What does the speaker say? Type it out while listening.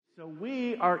So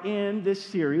we are in this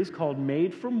series called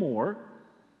Made for More,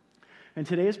 and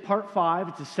today is part 5.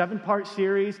 It's a 7-part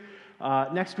series.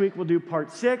 Next week we'll do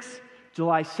part 6.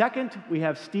 July 2nd, we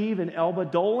have Steve and Elba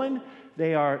Dolan.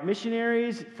 They are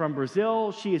missionaries from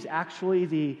Brazil. She is actually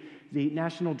the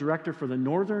national director for the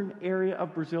northern area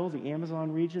of Brazil, the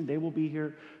Amazon region. They will be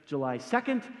here July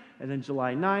 2nd, and then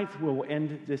July 9th, we'll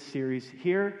end this series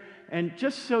here. And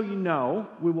just so you know,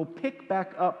 we will pick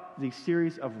back up the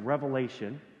series of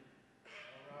Revelation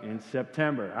in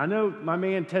September. I know my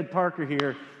man Ted Parker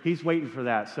here, he's waiting for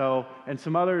that. So, and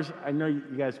some others, I know you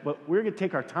guys, but we're going to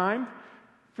take our time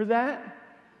for that.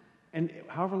 And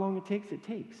however long it takes, it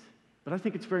takes. But I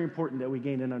think it's very important that we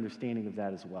gain an understanding of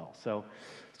that as well. So,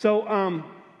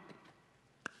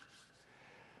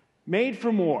 Made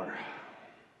for More.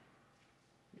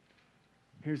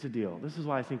 Here's the deal. This is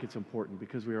why I think it's important,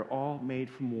 because we are all made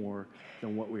for more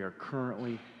than what we are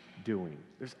currently doing.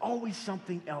 There's always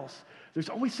something else. There's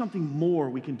always something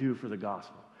more we can do for the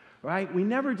gospel, right? We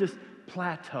never just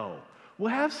plateau.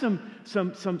 We'll have some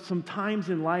times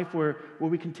in life where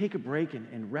we can take a break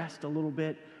and rest a little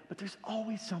bit, but there's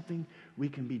always something we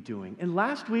can be doing. And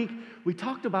last week, we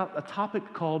talked about a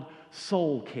topic called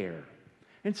soul care.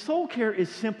 And soul care is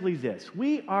simply this.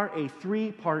 We are a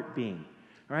 3-part being,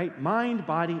 right? Mind,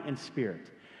 body, and spirit.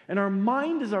 And our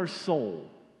mind is our soul.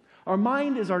 Our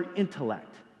mind is our intellect.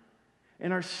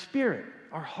 And our spirit,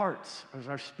 our hearts, is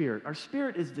our spirit. Our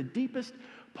spirit is the deepest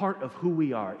part of who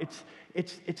we are.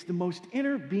 It's the most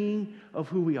inner being of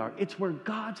who we are. It's where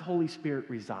God's Holy Spirit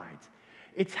resides.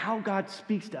 It's how God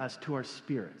speaks to us, to our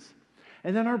spirits.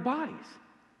 And then our bodies,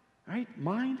 right?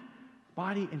 Mind,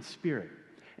 body, and spirit.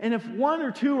 And if one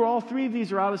or two or all 3 of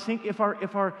these are out of sync, if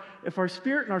our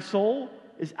spirit and our soul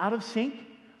is out of sync,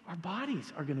 our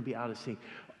bodies are going to be out of sync.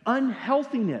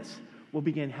 Unhealthiness will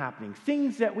begin happening.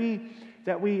 Things that we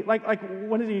like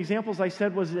one of the examples I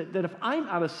said was that if I'm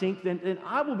out of sync, then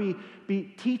I will be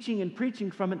teaching and preaching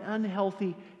from an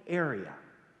unhealthy area.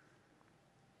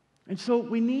 And so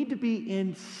we need to be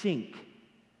in sync,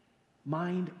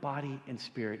 mind, body, and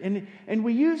spirit. And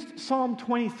we used Psalm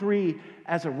 23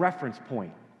 as a reference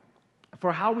point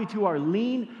for how we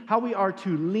are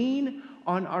to lean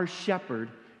on our shepherd,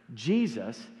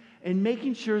 Jesus, and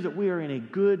making sure that we are in a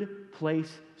good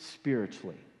place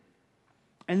spiritually.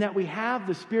 And that we have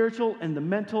the spiritual and the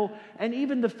mental and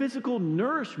even the physical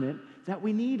nourishment that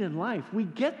we need in life. We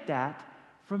get that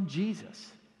from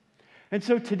Jesus. And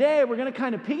so today we're going to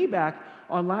kind of piggyback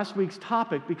on last week's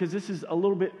topic, because this is a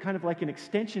little bit kind of like an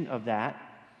extension of that.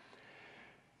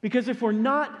 Because if we're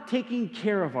not taking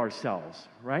care of ourselves,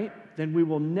 right, then we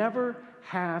will never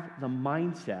have the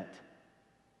mindset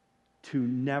to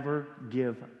never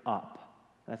give up.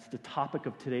 That's the topic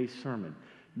of today's sermon.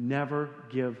 Never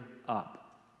give up.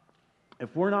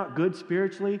 If we're not good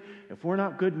spiritually, if we're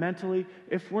not good mentally,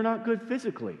 if we're not good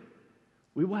physically,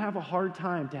 we will have a hard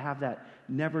time to have that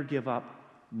never give up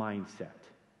mindset.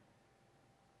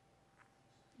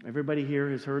 Everybody here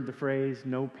has heard the phrase,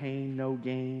 no pain, no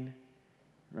gain,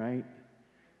 right?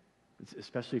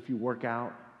 Especially if you work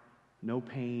out, no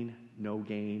pain, no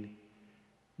gain.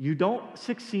 You don't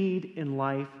succeed in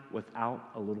life without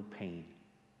a little pain.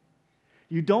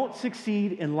 You don't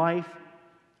succeed in life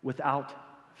without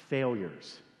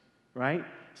failures, right?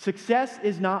 Success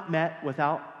is not met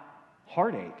without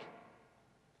heartache.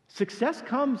 Success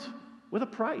comes with a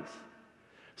price.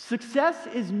 Success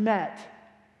is met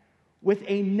with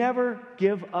a never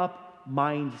give up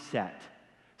mindset.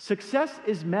 Success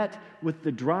is met with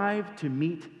the drive to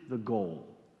meet the goal,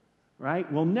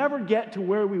 right? We'll never get to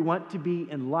where we want to be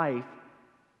in life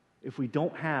if we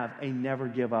don't have a never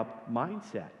give up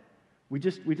mindset. We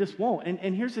just won't.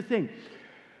 And here's the thing.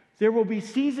 There will be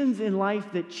seasons in life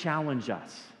that challenge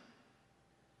us.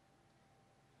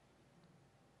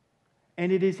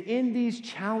 And it is in these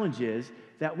challenges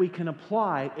that we can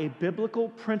apply a biblical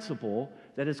principle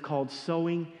that is called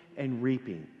sowing and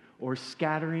reaping, or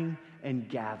scattering and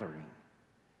gathering.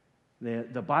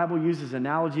 The Bible uses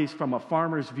analogies from a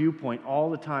farmer's viewpoint all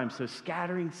the time. So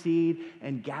scattering seed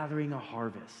and gathering a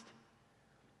harvest.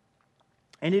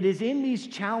 And it is in these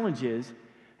challenges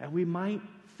that we might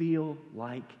feel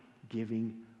like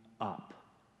giving up.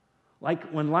 Like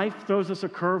when life throws us a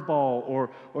curveball, or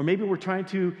maybe we're trying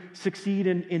to succeed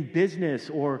in business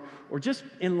or just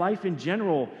in life in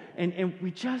general, and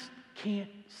we just can't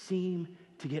seem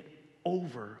to get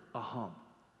over a hump.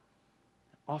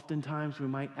 Oftentimes we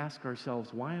might ask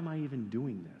ourselves, why am I even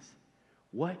doing this?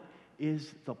 What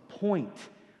is the point?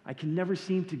 I can never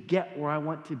seem to get where I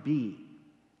want to be.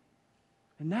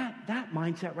 And that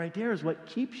mindset right there is what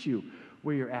keeps you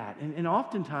where you're at. And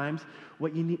oftentimes,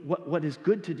 what is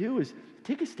good to do is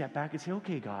take a step back and say,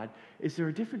 okay, God, is there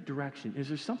a different direction? Is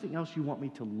there something else you want me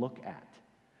to look at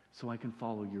so I can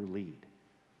follow your lead?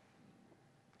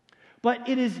 But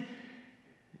this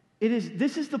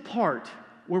is the part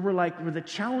where where the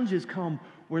challenges come,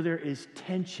 where there is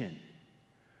tension.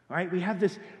 All right, we have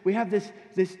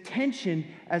this tension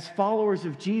as followers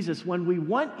of Jesus when we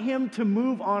want him to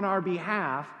move on our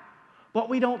behalf, but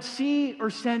we don't see or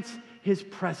sense his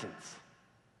presence.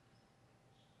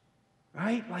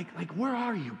 Right? Like where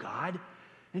are you, God?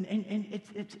 And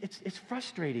it's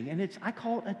frustrating, and I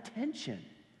call it a tension.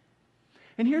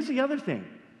 And here's the other thing.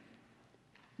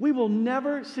 We will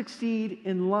never succeed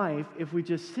in life if we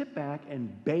just sit back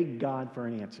and beg God for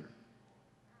an answer.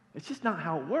 It's just not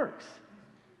how it works.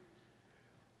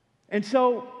 And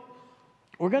so,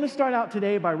 we're going to start out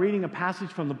today by reading a passage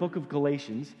from the book of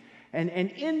Galatians. And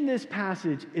in this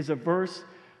passage is a verse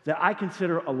that I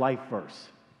consider a life verse.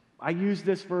 I use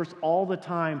this verse all the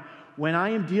time when I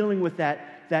am dealing with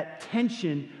that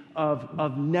tension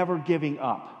of never giving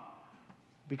up.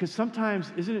 Because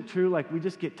sometimes, isn't it true, like we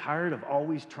just get tired of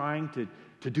always trying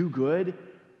to do good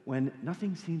when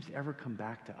nothing seems to ever come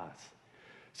back to us.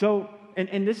 So,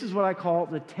 and this is what I call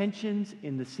the tensions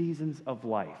in the seasons of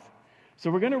life. So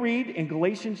we're going to read in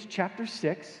Galatians chapter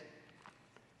 6,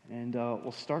 and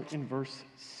we'll start in verse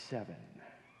 7.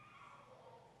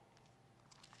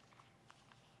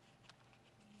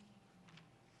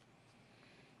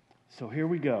 So here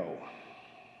we go.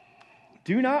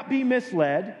 Do not be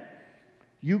misled.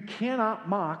 You cannot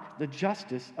mock the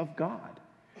justice of God.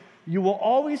 You will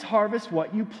always harvest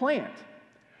what you plant.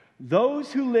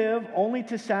 Those who live only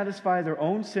to satisfy their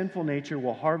own sinful nature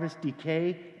will harvest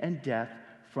decay and death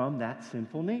from that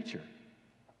sinful nature.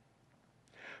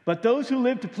 But those who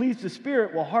live to please the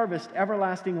Spirit will harvest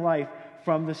everlasting life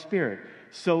from the Spirit.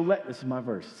 This is my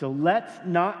verse. So let's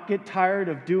not get tired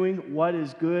of doing what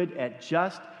is good. At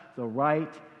just the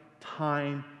right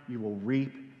time, you will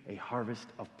reap a harvest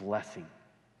of blessing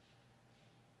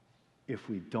if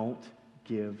we don't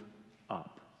give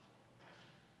up.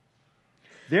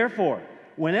 Therefore,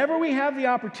 whenever we have the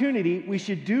opportunity, we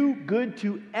should do good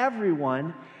to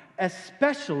everyone,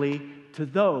 especially to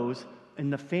those in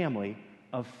the family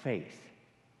of faith.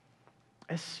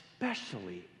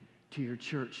 Especially to your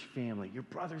church family, your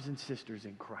brothers and sisters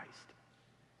in Christ.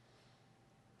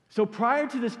 So prior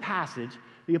to this passage,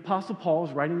 the Apostle Paul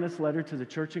is writing this letter to the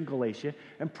church in Galatia,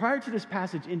 and prior to this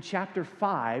passage in chapter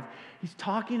 5, he's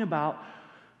talking about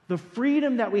the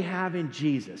freedom that we have in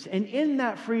Jesus. And in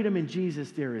that freedom in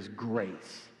Jesus, there is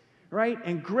grace, right?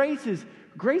 And grace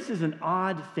is an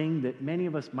odd thing that many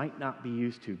of us might not be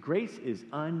used to. Grace is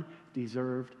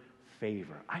undeserved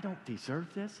favor. I don't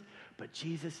deserve this, but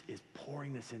Jesus is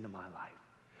pouring this into my life.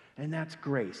 And that's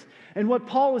grace. And what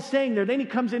Paul is saying there, then he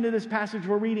comes into this passage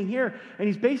we're reading here, and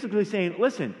he's basically saying,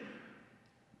 listen,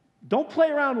 don't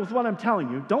play around with what I'm telling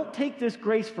you. Don't take this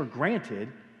grace for granted,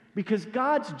 because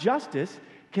God's justice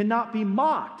cannot be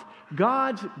mocked.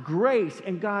 God's grace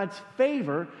and God's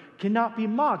favor cannot be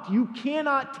mocked. You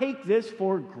cannot take this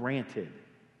for granted.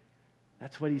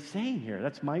 That's what he's saying here.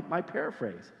 That's my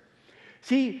paraphrase.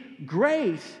 See,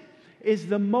 grace is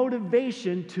the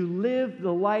motivation to live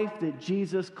the life that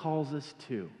Jesus calls us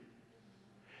to.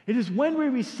 It is when we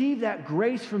receive that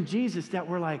grace from Jesus that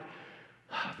we're like,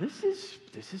 this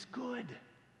is good.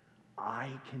 I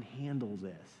can handle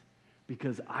this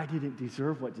because I didn't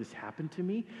deserve what just happened to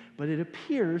me, but it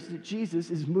appears that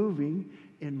Jesus is moving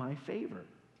in my favor.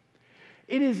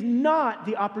 It is not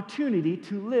the opportunity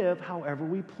to live however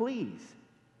we please.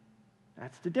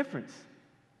 That's the difference.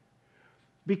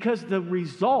 Because the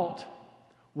result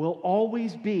will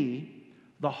always be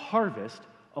the harvest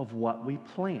of what we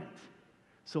plant.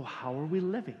 So how are we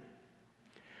living?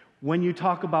 When you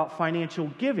talk about financial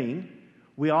giving,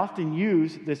 we often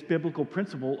use this biblical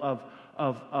principle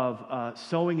of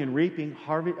sowing and reaping,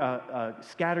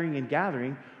 scattering and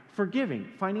gathering for giving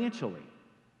financially.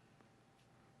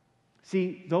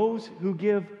 See, those who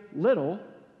give little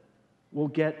will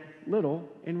get little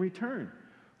in return.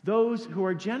 Those who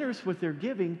are generous with their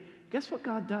giving, guess what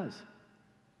God does?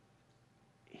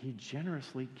 He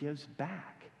generously gives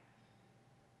back.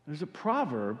 There's a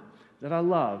proverb that I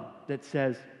love that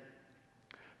says,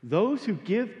 those who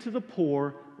give to the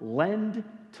poor lend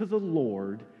to the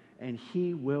Lord, and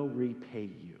he will repay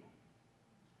you.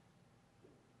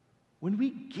 When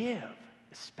we give,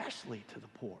 especially to the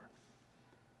poor,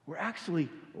 we're actually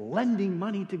lending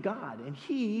money to God, and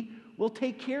he will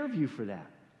take care of you for that.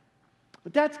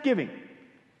 But that's giving.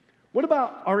 What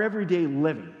about our everyday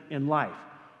living in life?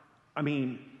 I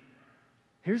mean,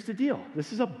 Here's the deal.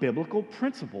 This is a biblical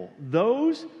principle.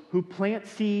 Those who plant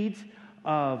seeds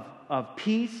of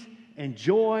peace and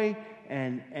joy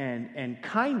and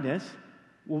kindness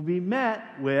will be met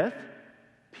with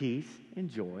peace and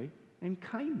joy and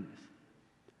kindness.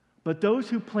 But those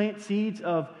who plant seeds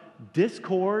of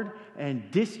discord and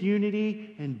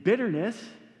disunity and bitterness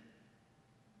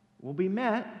will be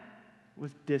met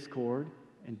with discord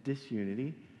and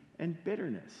disunity and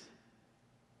bitterness.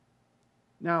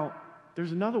 Now,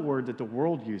 there's another word that the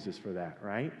world uses for that,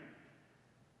 right?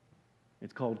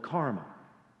 It's called karma.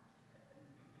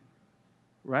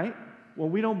 Right? Well,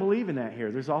 we don't believe in that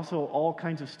here. There's also all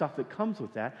kinds of stuff that comes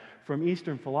with that from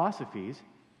Eastern philosophies.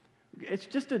 It's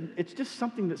just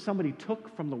something that somebody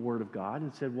took from the Word of God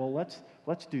and said, well,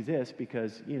 let's do this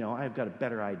because, I've got a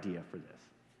better idea for this.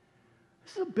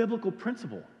 This is a biblical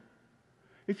principle.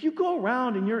 If you go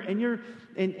around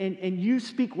and you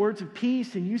speak words of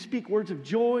peace and you speak words of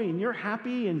joy and you're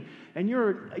happy and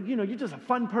you're just a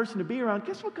fun person to be around,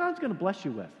 guess what God's going to bless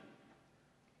you with?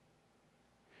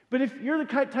 But if you're the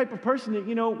type of person that,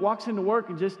 walks into work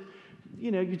and just,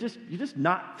 you're just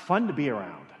not fun to be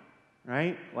around,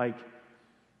 right? Like,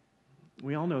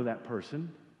 we all know that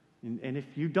person. And if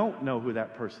you don't know who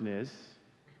that person is,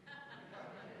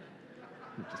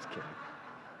 I'm just kidding.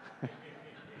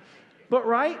 But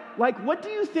right? Like, what do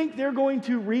you think they're going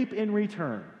to reap in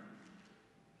return?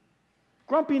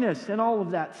 Grumpiness and all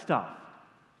of that stuff.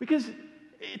 Because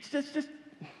it's just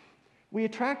we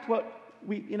attract what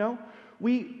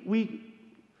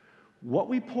what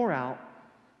we pour out,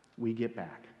 we get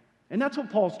back. And that's what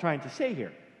Paul's trying to say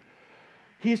here.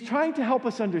 He's trying to help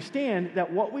us understand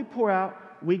that what we pour out,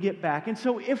 we get back. And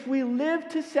so if we live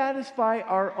to satisfy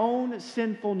our own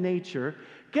sinful nature,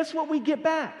 guess what we get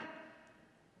back?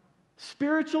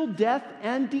 Spiritual death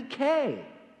and decay.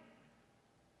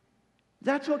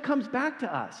 That's what comes back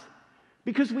to us.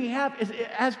 Because we have,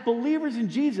 as believers in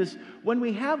Jesus, when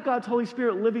we have God's Holy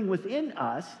Spirit living within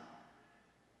us,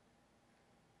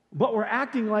 but we're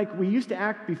acting like we used to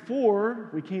act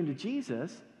before we came to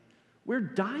Jesus, we're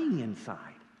dying inside.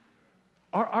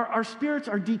 Our spirits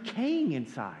are decaying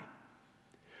inside.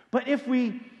 But if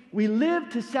we live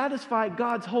to satisfy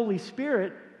God's Holy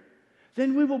Spirit,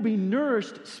 then we will be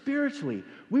nourished spiritually.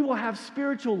 We will have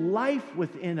spiritual life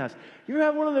within us. You ever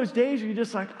have one of those days where you're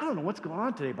just like, I don't know what's going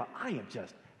on today, but I am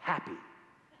just happy.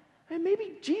 And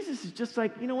maybe Jesus is just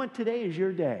like, you know what, today is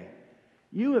your day.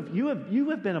 You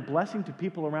have been a blessing to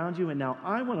people around you, and now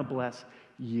I want to bless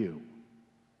you.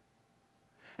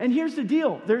 And here's the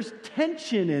deal. There's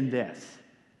tension in this.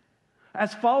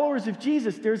 As followers of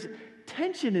Jesus, there's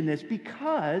tension in this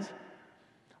because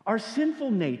our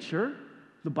sinful nature,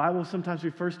 the Bible sometimes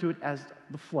refers to it as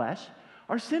the flesh,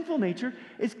 our sinful nature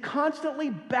is constantly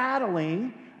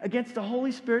battling against the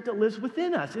Holy Spirit that lives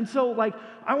within us. And so,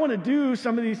 I want to do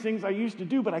some of these things I used to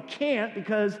do, but I can't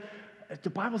because the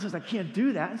Bible says I can't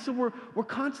do that. And so we're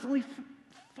constantly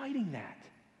fighting that.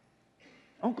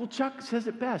 Uncle Chuck says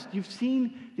it best. You've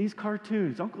seen these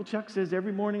cartoons. Uncle Chuck says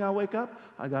every morning I wake up,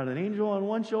 I got an angel on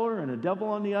one shoulder and a devil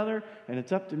on the other, and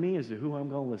it's up to me as to who I'm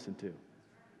going to listen to.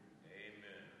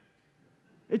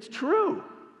 It's true.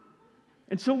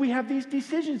 And so we have these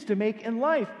decisions to make in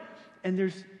life. And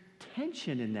there's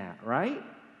tension in that, right?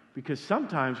 Because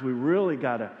sometimes we really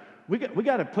we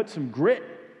gotta put some grit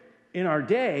in our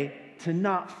day to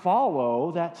not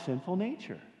follow that sinful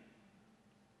nature.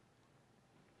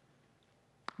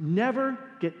 Never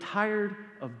get tired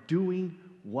of doing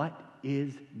what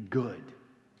is good.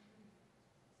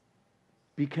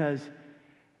 Because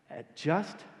at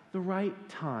just the right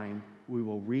time, we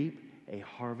will reap a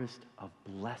harvest of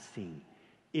blessing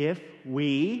if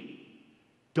we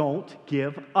don't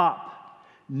give up.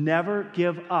 Never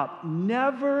give up.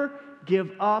 Never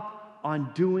give up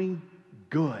on doing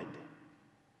good.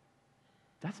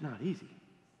 That's not easy.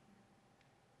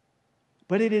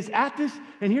 But it is at this,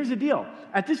 and here's the deal,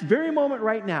 at this very moment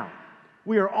right now,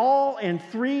 we are all in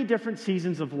 3 different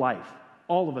seasons of life.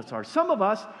 All of us are. Some of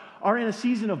us are in a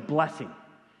season of blessing.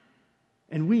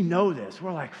 And we know this.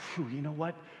 We're like, you know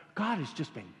what? God has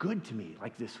just been good to me.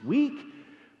 Like this week,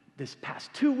 this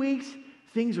past 2 weeks,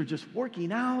 things are just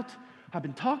working out. I've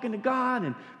been talking to God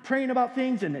and praying about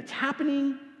things, and it's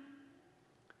happening.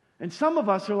 And some of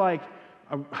us are like,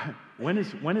 when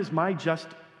is my just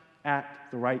at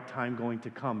the right time going to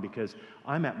come? Because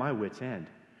I'm at my wit's end.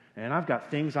 And I've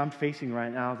got things I'm facing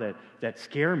right now that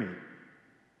scare me.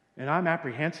 And I'm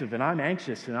apprehensive, and I'm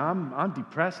anxious, and I'm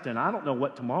depressed, and I don't know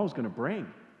what tomorrow's going to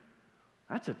bring.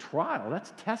 That's a trial.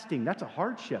 That's testing. That's a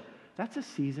hardship. That's a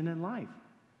season in life.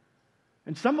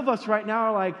 And some of us right now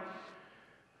are like,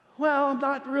 well, I'm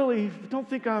not really, don't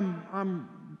think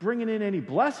I'm bringing in any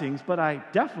blessings, but I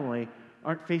definitely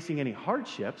aren't facing any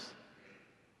hardships.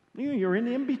 You're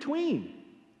in between.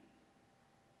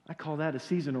 I call that a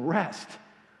season of rest.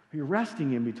 You're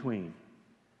resting in between.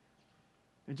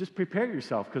 And just prepare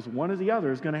yourself, because one or the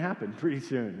other is going to happen pretty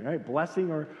soon, right?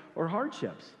 Blessing or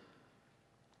hardships.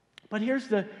 But here's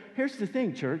the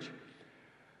thing, church.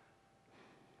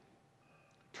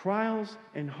 Trials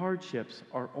and hardships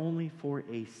are only for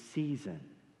a season.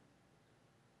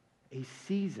 A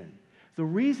season. The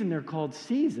reason they're called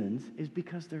seasons is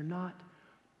because they're not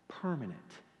permanent.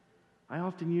 I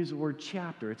often use the word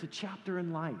chapter. It's a chapter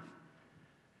in life.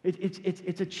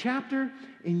 It's a chapter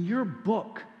in your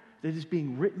book that is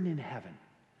being written in heaven.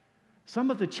 Some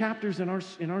of the chapters in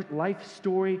our life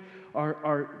story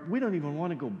are we don't even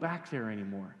want to go back there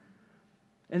anymore.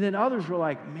 And then others were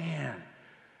like, man,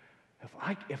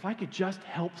 if I could just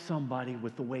help somebody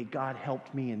with the way God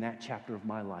helped me in that chapter of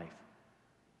my life,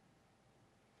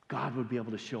 God would be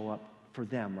able to show up for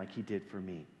them like he did for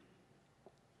me.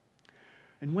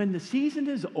 And when the season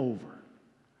is over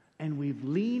and we've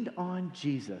leaned on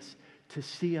Jesus to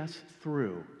see us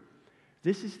through,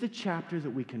 this is the chapter that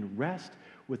we can rest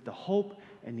with the hope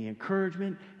and the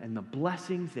encouragement and the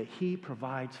blessings that he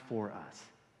provides for us.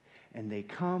 And they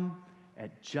come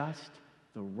at just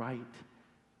the right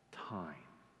time.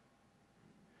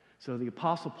 So the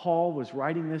Apostle Paul was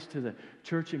writing this to the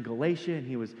church in Galatia, and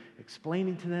he was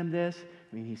explaining to them this.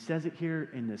 I mean, he says it here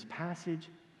in this passage.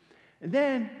 And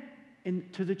then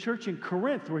to the church in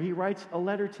Corinth, where he writes a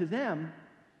letter to them,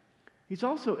 he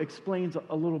also explains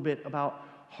a little bit about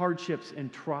hardships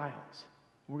and trials.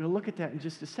 We're going to look at that in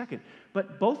just a second.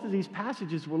 But both of these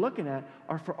passages we're looking at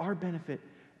are for our benefit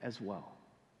as well.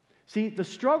 See, the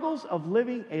struggles of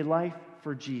living a life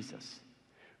for Jesus,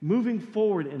 moving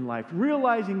forward in life,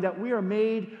 realizing that we are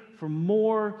made for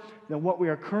more than what we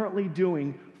are currently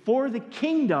doing for the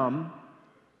kingdom,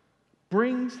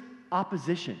 brings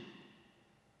opposition.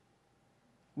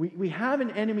 We have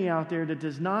an enemy out there that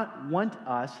does not want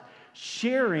us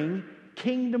sharing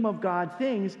kingdom of God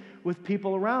things with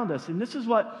people around us. And this is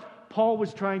what Paul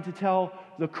was trying to tell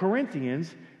the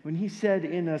Corinthians when he said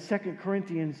in 2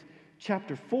 Corinthians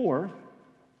chapter 4,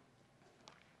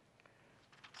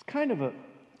 it's kind of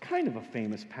a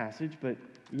famous passage, but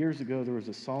years ago there was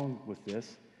a song with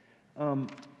this.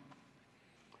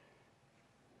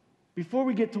 Before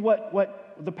we get to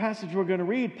what the passage we're going to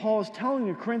read, Paul is telling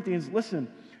the Corinthians,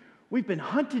 listen, we've been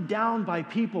hunted down by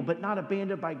people, but not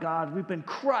abandoned by God. We've been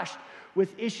crushed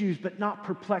with issues, but not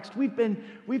perplexed. We've been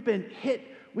hit,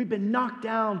 we've been knocked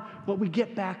down, but we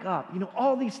get back up.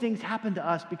 All these things happen to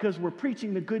us because we're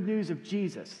preaching the good news of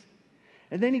Jesus.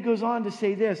 And then he goes on to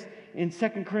say this in 2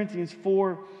 Corinthians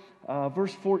 4,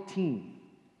 verse 14.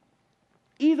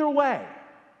 Either way,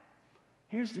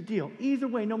 here's the deal. Either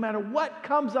way, no matter what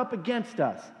comes up against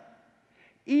us,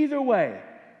 either way,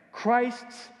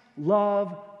 Christ's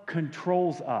love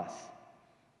controls us.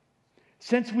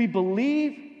 Since we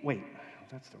believe, wait,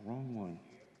 that's the wrong one.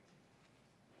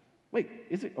 Wait,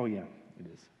 is it? Oh yeah, it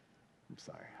is. I'm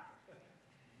sorry.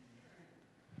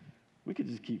 We could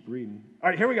just keep reading. All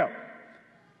right, here we go.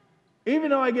 Even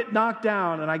though I get knocked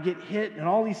down and I get hit and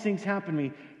all these things happen to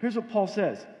me, here's what Paul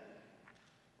says.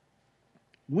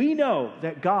 We know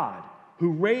that God,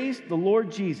 who raised the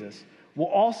Lord Jesus, will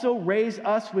also raise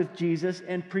us with Jesus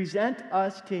and present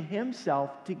us to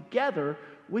himself together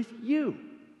with you.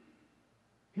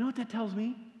 You know what that tells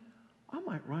me? I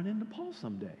might run into Paul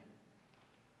someday.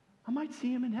 I might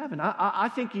see him in heaven. I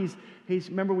think he's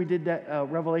remember we did that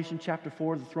Revelation chapter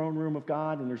 4, the throne room of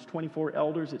God, and there's 24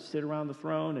 elders that sit around the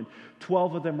throne, and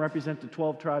 12 of them represent the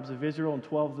 12 tribes of Israel, and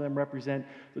 12 of them represent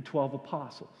the 12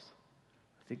 apostles.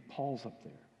 I think Paul's up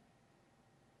there.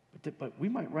 But we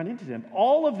might run into them.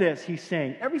 All of this, he's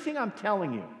saying, everything I'm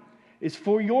telling you is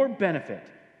for your benefit.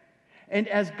 And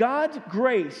as God's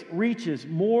grace reaches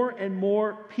more and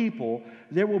more people,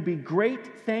 there will be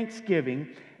great thanksgiving,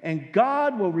 and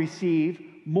God will receive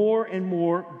more and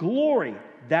more glory.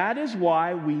 That is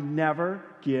why we never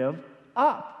give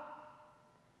up.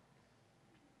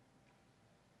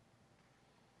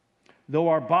 Though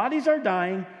our bodies are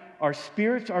dying, our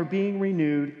spirits are being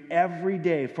renewed every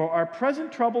day. For our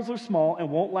present troubles are small and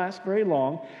won't last very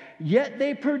long, yet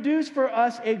they produce for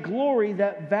us a glory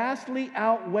that vastly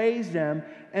outweighs them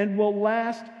and will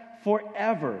last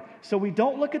forever. So we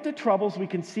don't look at the troubles we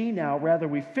can see now. Rather,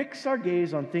 we fix our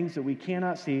gaze on things that we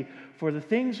cannot see. For the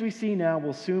things we see now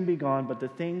will soon be gone, but the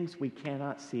things we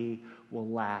cannot see will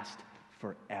last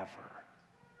forever.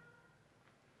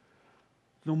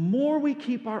 The more we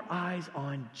keep our eyes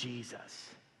on Jesus,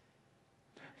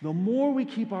 the more we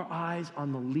keep our eyes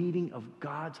on the leading of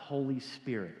God's Holy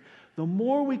Spirit, the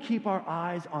more we keep our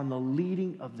eyes on the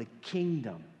leading of the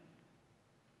kingdom.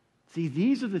 See,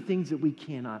 these are the things that we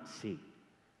cannot see.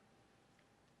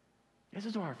 This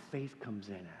is where our faith comes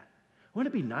in at.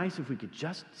 Wouldn't it be nice if we could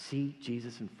just see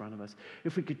Jesus in front of us?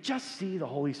 If we could just see the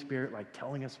Holy Spirit like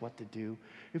telling us what to do?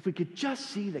 If we could just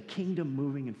see the kingdom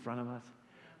moving in front of us?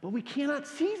 But we cannot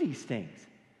see these things.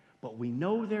 But we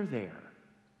know they're there.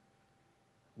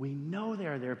 We know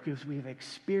they're there because we have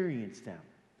experienced them.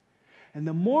 And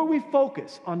the more we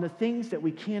focus on the things that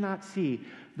we cannot see,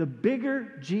 the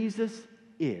bigger Jesus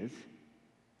is,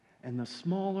 and the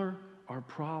smaller our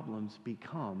problems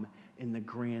become in the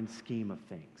grand scheme of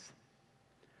things.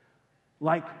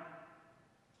 Like,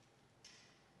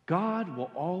 God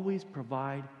will always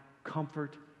provide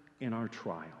comfort in our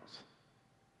trials.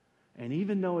 And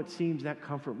even though it seems that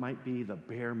comfort might be the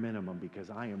bare minimum because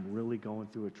I am really going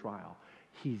through a trial,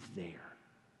 He's there.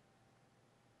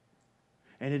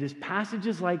 And it is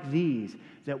passages like these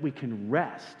that we can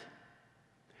rest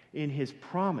in His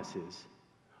promises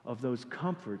of those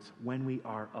comforts when we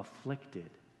are afflicted.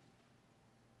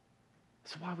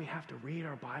 That's why we have to read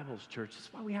our Bibles, church.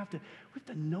 That's why we have to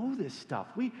know this stuff.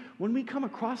 When we come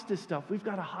across this stuff, we've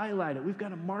got to highlight it. We've got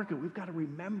to mark it. We've got to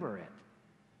remember it.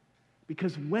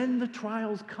 Because when the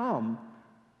trials come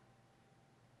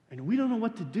and we don't know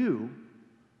what to do,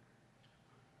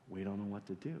 we don't know what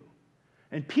to do.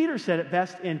 And Peter said it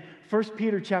best in 1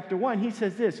 Peter chapter 1. He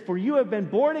says this, "For you have been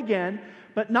born again,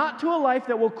 but not to a life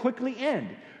that will quickly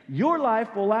end. Your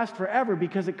life will last forever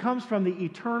because it comes from the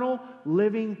eternal,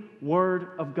 living Word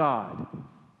of God."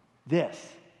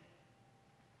 This.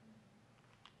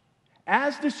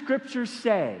 As the Scriptures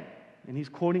say, and he's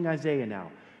quoting Isaiah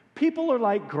now, people are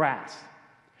like grass.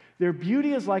 Their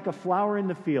beauty is like a flower in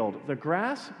the field. The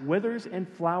grass withers and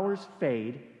flowers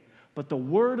fade, but the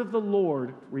word of the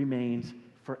Lord remains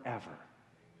forever.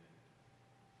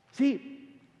 See,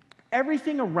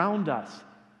 everything around us,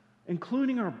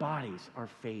 including our bodies, are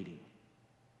fading.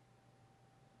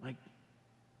 Like,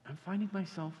 I'm finding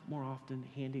myself more often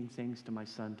handing things to my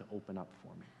son to open up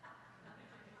for me.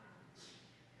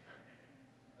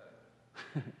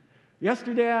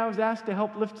 Yesterday, I was asked to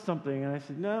help lift something, and I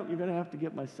said, no, you're going to have to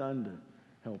get my son to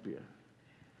help you.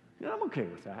 I'm okay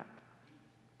with that.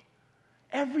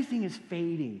 Everything is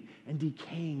fading and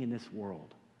decaying in this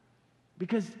world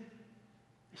because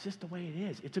it's just the way it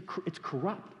is. It's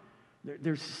corrupt.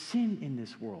 There's sin in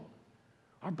this world.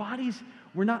 Our bodies,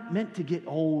 we're not meant to get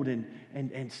old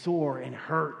and sore and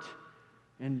hurt.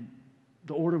 And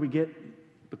the older we get,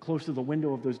 the closer the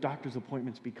window of those doctor's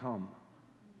appointments become.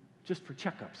 Just for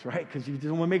checkups, right? Because you just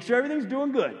want to make sure everything's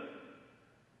doing good.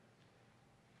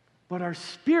 But our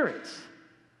spirits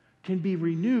can be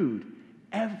renewed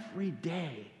every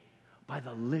day by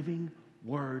the living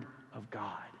Word of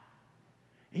God.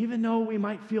 Even though we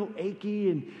might feel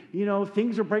achy and,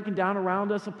 things are breaking down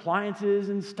around us, appliances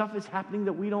and stuff is happening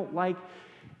that we don't like,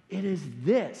 it is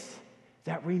this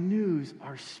that renews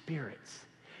our spirits.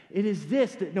 It is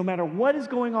this that no matter what is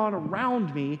going on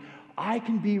around me, I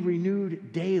can be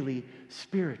renewed daily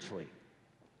spiritually.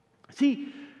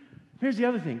 See, here's the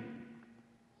other thing.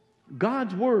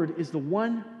 God's Word is the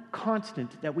one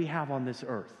constant that we have on this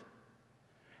earth.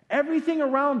 Everything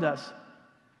around us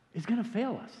is going to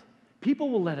fail us. People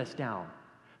will let us down.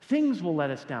 Things will let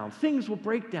us down. Things will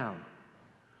break down.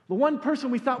 The one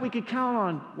person we thought we could count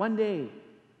on one day,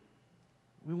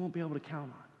 we won't be able to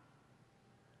count on.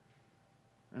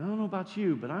 And I don't know about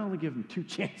you, but I only give them 2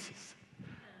 chances.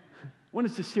 When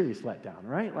it's a serious letdown,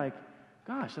 right? Like,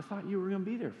 gosh, I thought you were going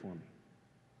to be there for me.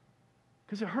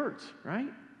 Because it hurts, right?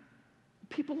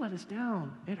 People let us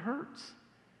down. It hurts.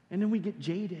 And then we get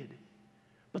jaded.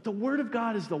 But the Word of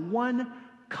God is the one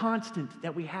constant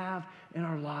that we have in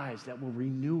our lives that will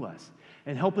renew us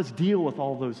and help us deal with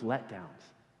all those letdowns.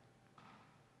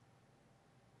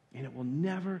 And it will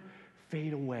never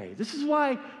fade away. This is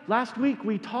why last week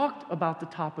we talked about the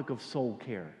topic of soul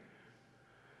care.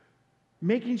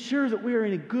 Making sure that we are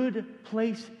in a good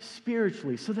place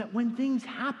spiritually so that when things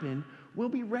happen, we'll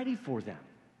be ready for them.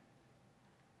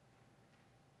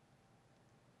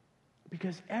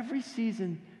 Because every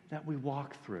season that we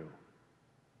walk through,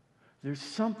 there's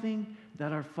something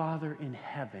that our Father in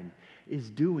heaven is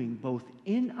doing both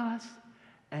in us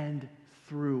and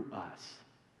through us.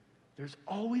 There's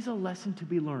always a lesson to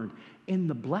be learned in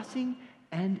the blessing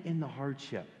and in the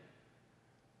hardship.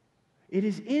 It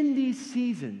is in these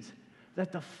seasons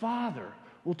that the Father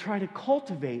will try to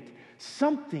cultivate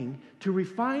something to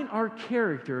refine our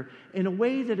character in a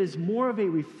way that is more of a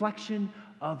reflection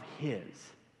of His.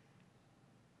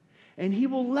 And he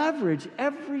will leverage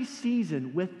every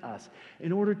season with us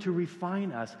in order to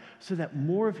refine us so that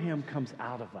more of him comes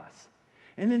out of us.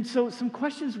 And then so some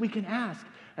questions we can ask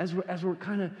as we're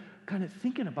kind of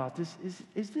thinking about this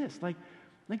is this. Like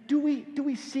do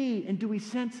we see and do we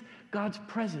sense God's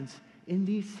presence in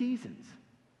these seasons?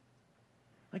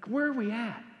 Like, where are we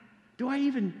at? Do I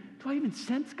even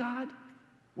sense God?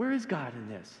 Where is God in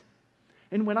this?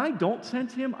 And when I don't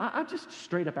sense him, I just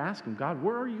straight up ask him, God,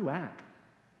 where are you at?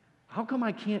 How come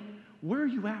I can't? Where are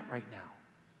you at right now?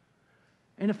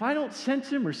 And if I don't sense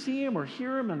him or see him or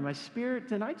hear him in my spirit,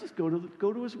 then I just go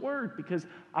to his word, because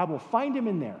I will find him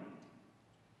in there.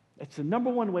 It's the number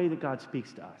one way that God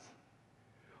speaks to us.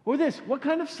 Or this, what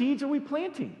kind of seeds are we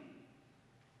planting?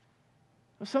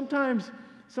 Sometimes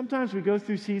we go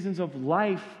through seasons of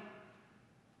life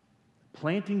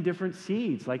planting different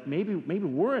seeds. Like maybe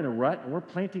we're in a rut and we're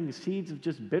planting the seeds of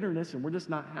just bitterness and we're just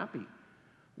not happy.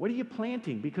 What are you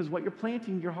planting? Because what you're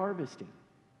planting, you're harvesting.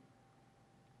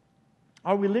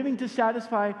 Are we living to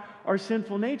satisfy our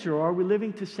sinful nature, or are we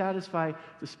living to satisfy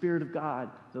the Spirit of God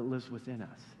that lives within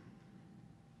us?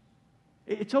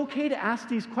 It's okay to ask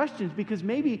these questions, because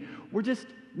maybe we're just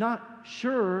not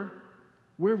sure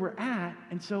where we're at.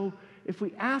 And so if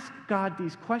we ask God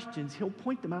these questions, he'll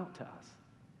point them out to us.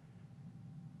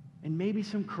 And maybe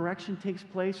some correction takes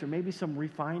place, or maybe some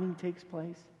refining takes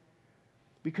place.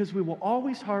 Because we will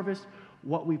always harvest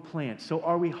what we plant. So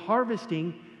are we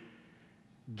harvesting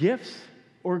gifts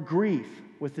or grief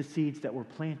with the seeds that we're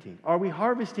planting? Are we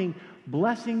harvesting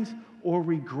blessings or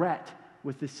regret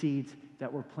with the seeds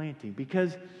that we're planting?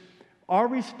 Because our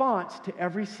response to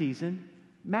every season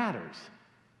matters.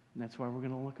 And that's why we're going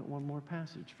to look at one more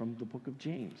passage from the book of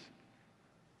James.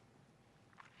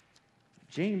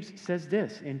 James says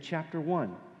this in chapter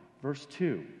 1, verse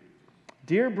 2.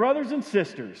 Dear brothers and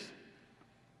sisters,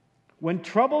 when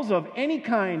troubles of any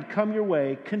kind come your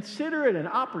way, consider it an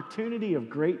opportunity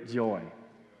of great joy.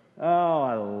 Oh,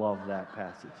 I love that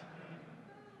passage.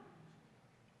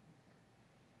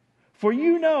 For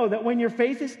you know that when your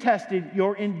faith is tested,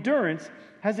 your endurance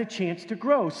has a chance to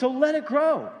grow. So let it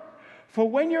grow. For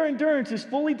when your endurance is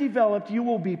fully developed, you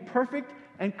will be perfect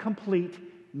and complete,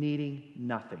 needing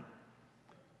nothing.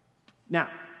 Now,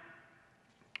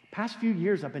 past few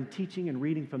years I've been teaching and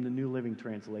reading from the New Living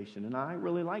Translation, and I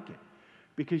really like it.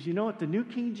 Because you know what the New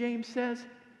King James says?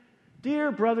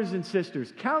 Dear brothers and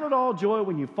sisters, count it all joy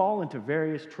when you fall into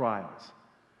various trials.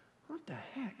 What the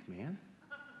heck, man?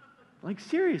 Like,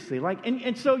 seriously.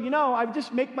 And so, I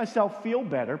just make myself feel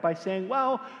better by saying,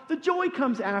 well, the joy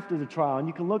comes after the trial. And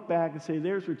you can look back and say,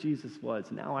 there's where Jesus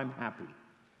was. Now I'm happy.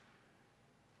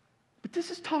 But this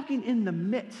is talking in the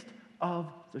midst of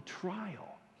the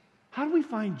trial. How do we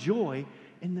find joy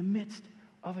in the midst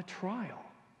of a trial?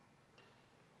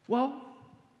 Well,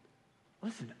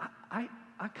 listen, I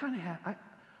kind of had,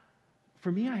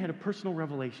 for me, I had a personal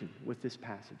revelation with this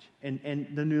passage and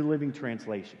the New Living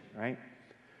Translation, right?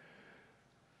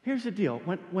 Here's the deal.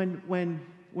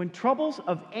 When troubles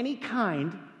of any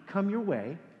kind come your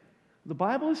way, the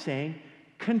Bible is saying,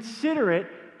 consider it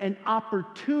an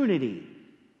opportunity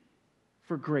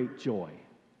for great joy.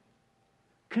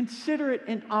 Consider it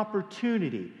an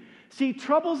opportunity. See,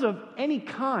 troubles of any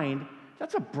kind,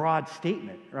 that's a broad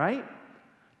statement, right?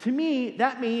 To me,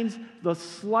 that means the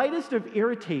slightest of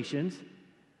irritations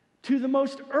to the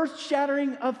most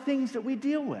earth-shattering of things that we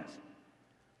deal with.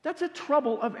 That's a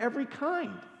trouble of every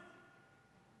kind.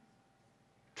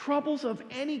 Troubles of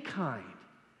any kind.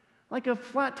 Like a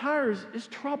flat tire is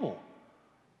trouble.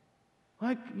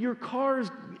 Like your car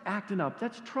is acting up,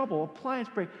 that's trouble. Appliance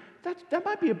break, that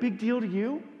might be a big deal to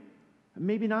you,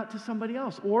 maybe not to somebody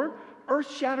else. Or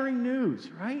earth-shattering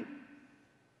news, right?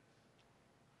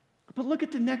 But look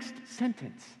at the next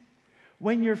sentence.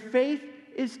 When your faith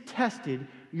is tested,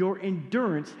 your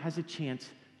endurance has a chance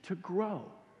to grow.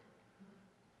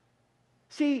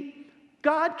 See,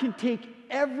 God can take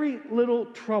every little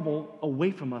trouble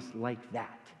away from us like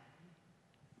that.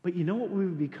 But you know what we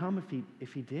would become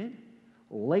if he did?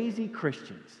 Lazy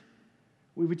Christians.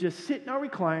 We would just sit in our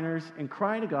recliners and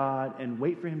cry to God and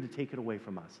wait for him to take it away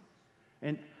from us.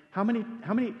 And how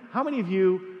many of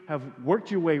you have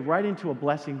worked your way right into a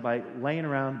blessing by laying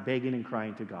around begging and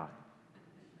crying to God?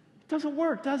 It doesn't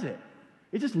work, does it?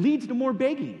 It just leads to more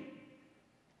begging.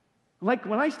 Like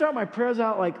when I start my prayers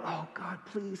out like, oh God,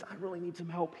 please, I really need some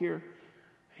help here.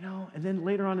 And then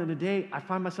later on in the day, I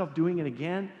find myself doing it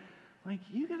again. Like,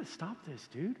 you got to stop this,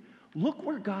 dude. Look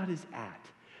where God is at.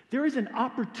 There is an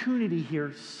opportunity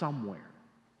here somewhere.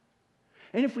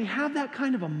 And if we have that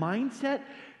kind of a mindset,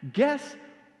 guess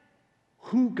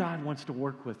who God wants to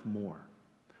work with more?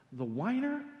 The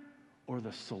whiner or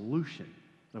the solution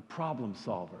the problem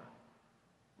solver.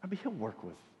 I mean, he'll work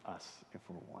with us if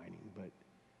we're whining, but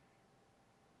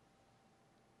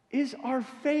is our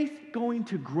faith going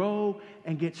to grow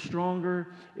and get stronger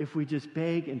if we just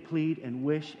beg and plead and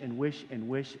wish and wish and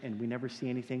wish and we never see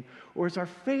anything? Or is our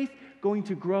faith going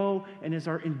to grow, and is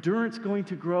our endurance going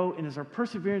to grow, and is our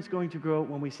perseverance going to grow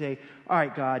when we say, all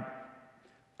right, God,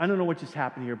 I don't know what just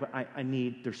happened here, but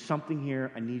there's something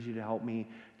here. I need you to help me.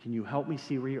 Can you help me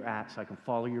see where you're at so I can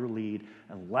follow your lead,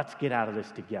 and let's get out of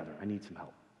this together. I need some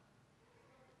help.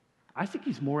 I think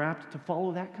he's more apt to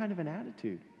follow that kind of an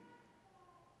attitude.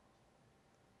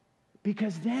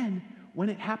 Because then, when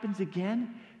it happens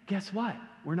again, guess what?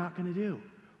 We're not going to do.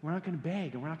 We're not going to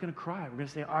beg, and we're not going to cry. We're going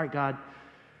to say, all right, God,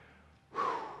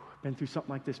 I've been through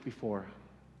something like this before.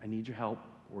 I need your help.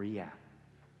 Where are you at?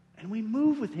 And we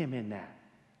move with him in that.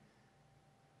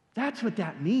 That's what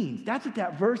that means. That's what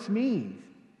that verse means.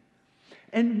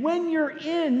 And when you're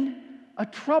in a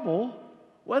trouble,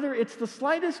 whether it's the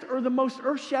slightest or the most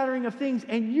earth-shattering of things,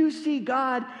 and you see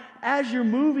God as you're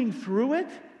moving through it,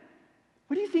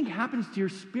 what do you think happens to your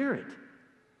spirit?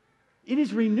 It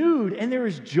is renewed, and there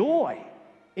is joy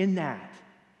in that.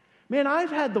 Man,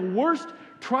 I've had the worst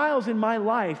trials in my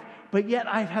life, but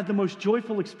yet I've had the most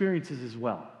joyful experiences as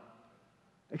well.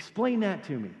 Explain that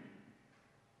to me.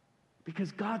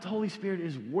 Because God's Holy Spirit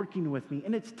is working with me,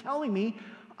 and it's telling me,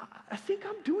 I think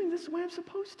I'm doing this the way I'm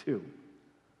supposed to.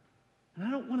 And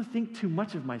I don't want to think too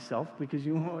much of myself, because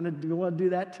you want to do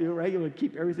that too, right? You want to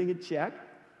keep everything in check.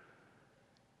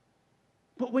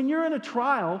 But when you're in a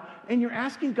trial and you're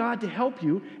asking God to help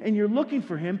you and you're looking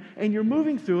for him and you're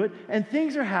moving through it and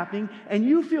things are happening and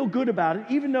you feel good about it,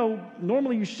 even though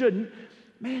normally you shouldn't,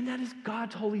 man, that is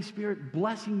God's Holy Spirit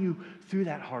blessing you through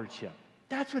that hardship.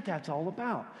 That's what that's all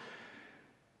about.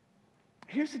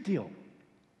 Here's the deal.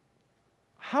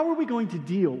 How are we going to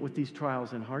deal with these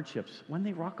trials and hardships when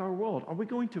they rock our world? Are we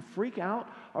going to freak out?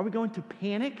 Are we going to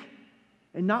panic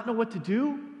and not know what to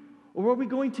do? Or are we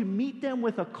going to meet them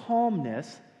with a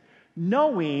calmness,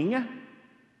 knowing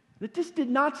that this did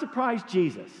not surprise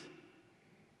Jesus?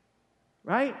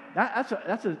 Right? That's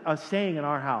a saying in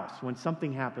our house when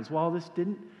something happens. Well, this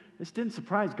didn't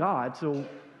surprise God, so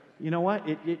you know what?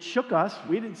 It shook us.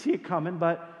 We didn't see it coming,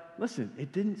 but listen,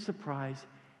 it didn't surprise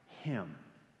him.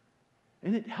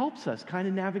 And it helps us kind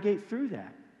of navigate through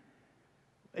that.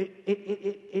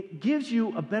 It gives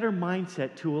you a better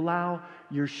mindset to allow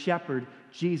your shepherd,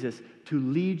 Jesus, to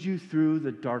lead you through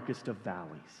the darkest of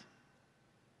valleys.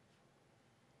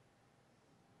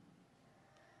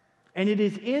 And it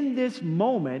is in this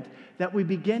moment that we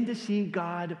begin to see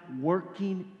God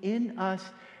working in us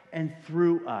and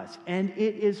through us. And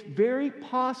it is very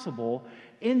possible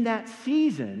in that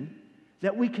season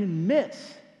that we can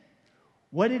miss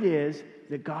what it is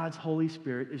that God's Holy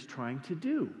Spirit is trying to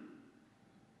do.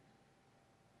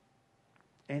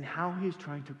 And how he's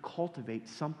trying to cultivate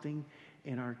something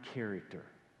in our character.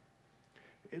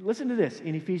 Listen to this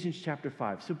in Ephesians chapter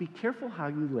 5. So be careful how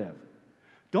you live.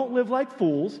 Don't live like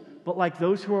fools, but like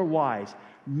those who are wise.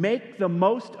 Make the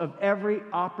most of every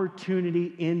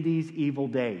opportunity in these evil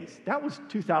days. That was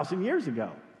 2,000 years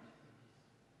ago.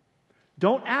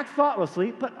 Don't act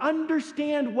thoughtlessly, but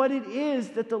understand what it is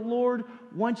that the Lord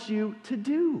wants you to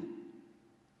do.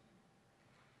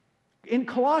 In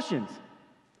Colossians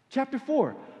chapter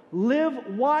 4,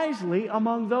 live wisely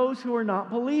among those who are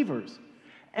not believers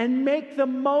and make the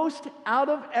most out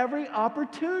of every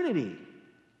opportunity.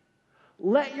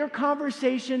 Let your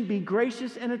conversation be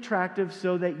gracious and attractive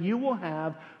so that you will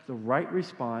have the right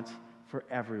response for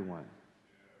everyone.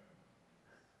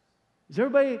 Does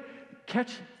everybody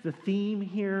catch the theme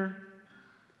here?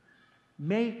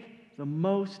 Make the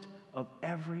most of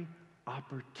every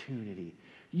opportunity.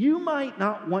 You might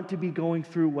not want to be going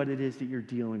through what it is that you're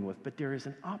dealing with, but there is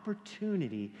an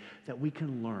opportunity that we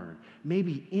can learn,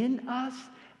 maybe in us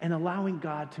and allowing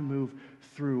God to move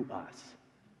through us.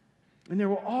 And there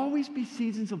will always be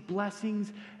seasons of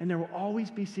blessings, and there will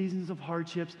always be seasons of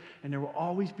hardships, and there will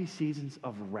always be seasons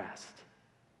of rest.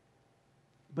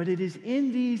 But it is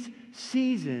in these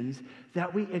seasons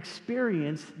that we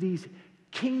experience these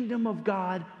kingdom of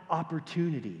God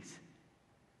opportunities.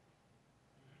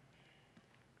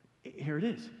 Here it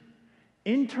is.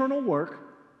 Internal work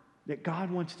that God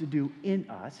wants to do in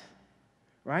us,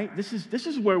 right? This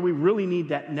is where we really need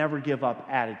that never give up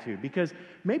attitude, because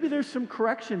maybe there's some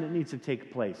correction that needs to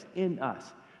take place in us.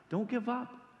 Don't give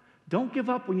up. Don't give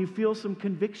up when you feel some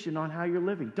conviction on how you're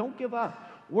living. Don't give up.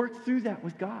 Work through that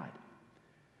with God.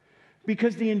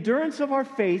 Because the endurance of our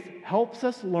faith helps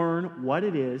us learn what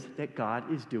it is that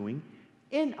God is doing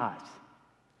in us.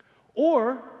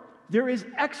 Or there is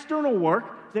external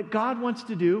work that God wants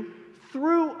to do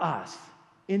through us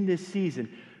in this season.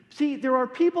 See, there are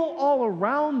people all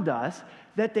around us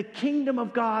that the kingdom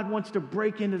of God wants to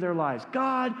break into their lives.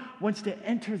 God wants to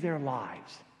enter their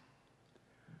lives.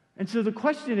 And so the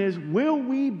question is, will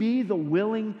we be the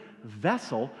willing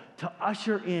vessel to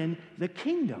usher in the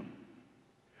kingdom?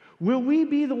 Will we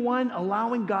be the one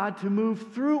allowing God to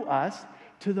move through us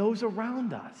to those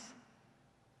around us?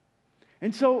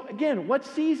 And so, again, what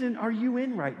season are you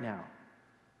in right now?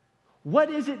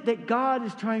 What is it that God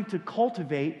is trying to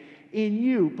cultivate in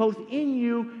you, both in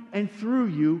you and through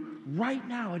you, right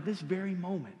now at this very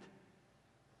moment?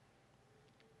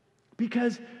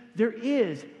 Because there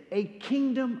is a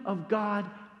kingdom of God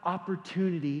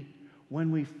opportunity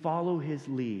when we follow His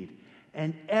lead.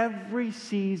 And every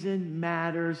season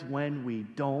matters when we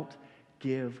don't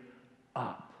give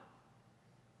up.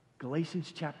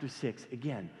 Galatians chapter 6,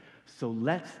 again, so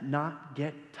let's not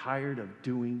get tired of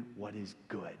doing what is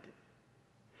good.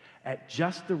 At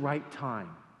just the right time,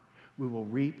 we will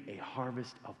reap a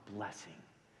harvest of blessing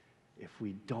if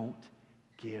we don't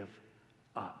give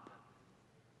up.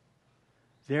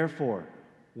 Therefore,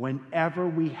 whenever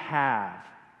we have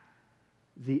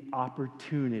the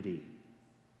opportunity,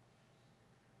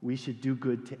 we should do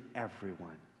good to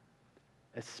everyone,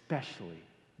 especially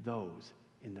those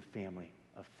in the family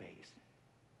of faith.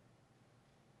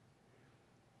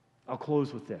 I'll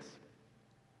close with this.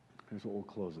 Here's what we'll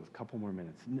close with. A couple more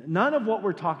minutes. None of what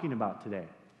we're talking about today,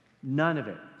 none of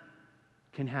it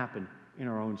can happen in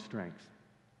our own strength.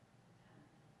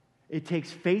 It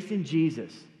takes faith in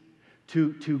Jesus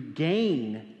to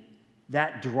gain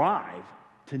that drive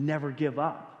to never give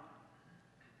up.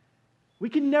 We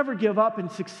can never give up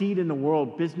and succeed in the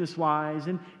world business-wise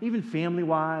and even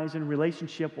family-wise and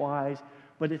relationship-wise,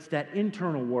 but it's that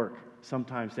internal work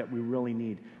sometimes that we really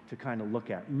need to kind of look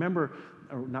at.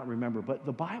 But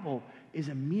the Bible is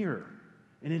a mirror,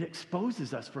 and it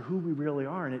exposes us for who we really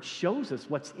are, and it shows us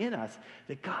what's in us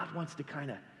that God wants to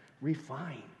kind of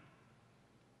refine.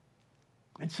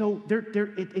 And so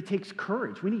it takes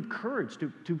courage. We need courage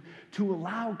to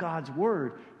allow God's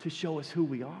word to show us who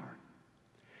we are.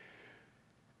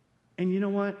 And you know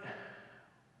what?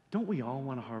 Don't we all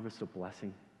want to harvest a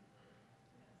blessing?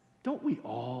 Don't we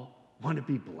all want to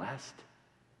be blessed?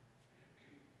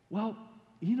 Well,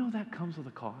 you know that comes with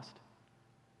a cost.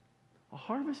 A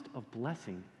harvest of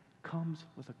blessing comes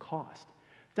with a cost.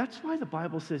 That's why the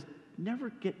Bible says, never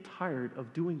get tired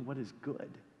of doing what is good.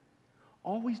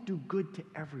 Always do good to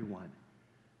everyone,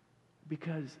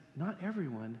 because not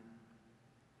everyone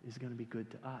is going to be good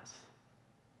to us.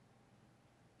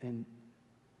 And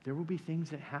there will be things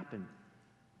that happen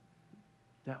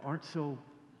that aren't so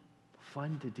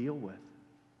fun to deal with,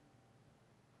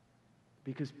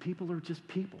 because people are just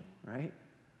people, right?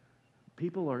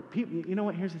 People. You know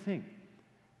what? Here's the thing.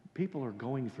 People are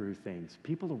going through things.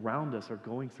 People around us are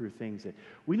going through things that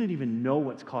we don't even know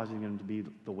what's causing them to be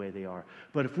the way they are.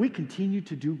 But if we continue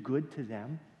to do good to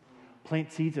them,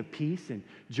 plant seeds of peace and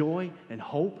joy and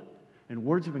hope and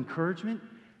words of encouragement,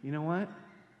 you know what?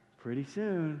 Pretty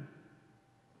soon,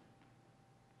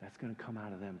 that's going to come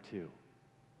out of them too.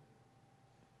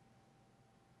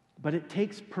 But it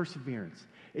takes perseverance.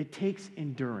 It takes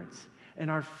endurance.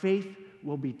 And our faith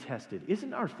will be tested.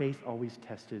 Isn't our faith always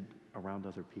tested around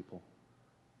other people?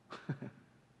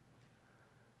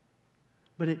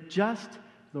 But at just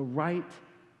the right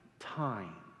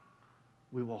time,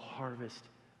 we will harvest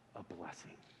a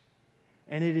blessing.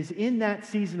 And it is in that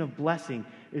season of blessing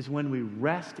is when we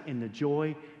rest in the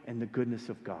joy and the goodness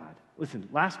of God. Listen,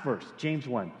 last verse, James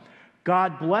 1.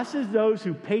 God blesses those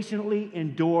who patiently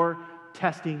endure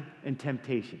testing and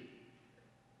temptation.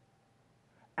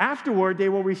 Afterward, they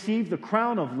will receive the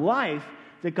crown of life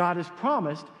that God has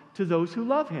promised to those who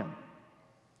love Him.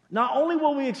 Not only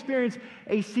will we experience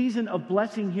a season of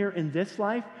blessing here in this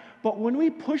life, but when we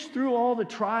push through all the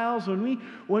trials,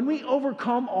 when we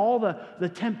overcome all the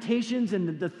temptations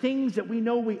and the things that we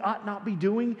know we ought not be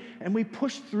doing, and we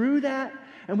push through that,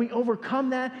 and we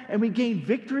overcome that, and we gain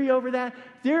victory over that,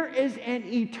 there is an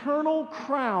eternal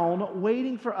crown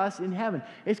waiting for us in heaven.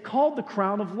 It's called the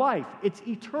crown of life. It's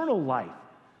eternal life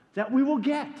that we will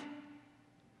get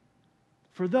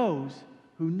for those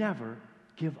who never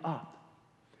give up.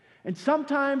 And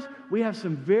sometimes we have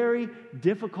some very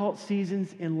difficult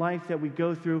seasons in life that we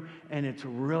go through, and it's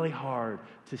really hard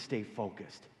to stay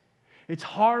focused. It's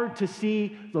hard to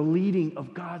see the leading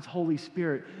of God's Holy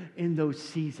Spirit in those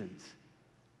seasons.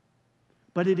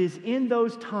 But it is in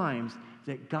those times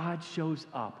that God shows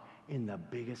up in the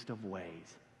biggest of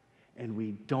ways. And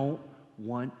we don't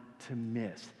want to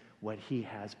miss what He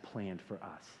has planned for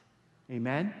us.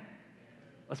 Amen?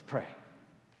 Let's pray.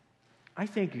 I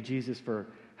thank you, Jesus, for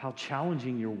how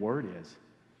challenging your word is.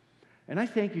 And I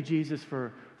thank you, Jesus,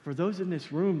 for those in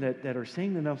this room that are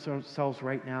saying to themselves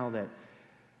right now that,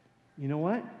 you know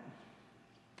what?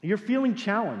 You're feeling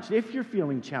challenged. If you're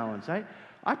feeling challenged,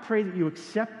 I pray that you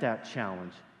accept that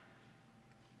challenge.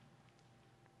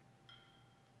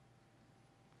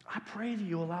 I pray that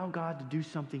you allow God to do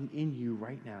something in you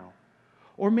right now.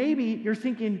 Or maybe you're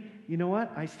thinking, you know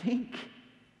what? I think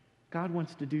God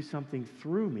wants to do something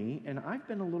through me, and I've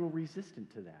been a little resistant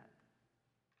to that.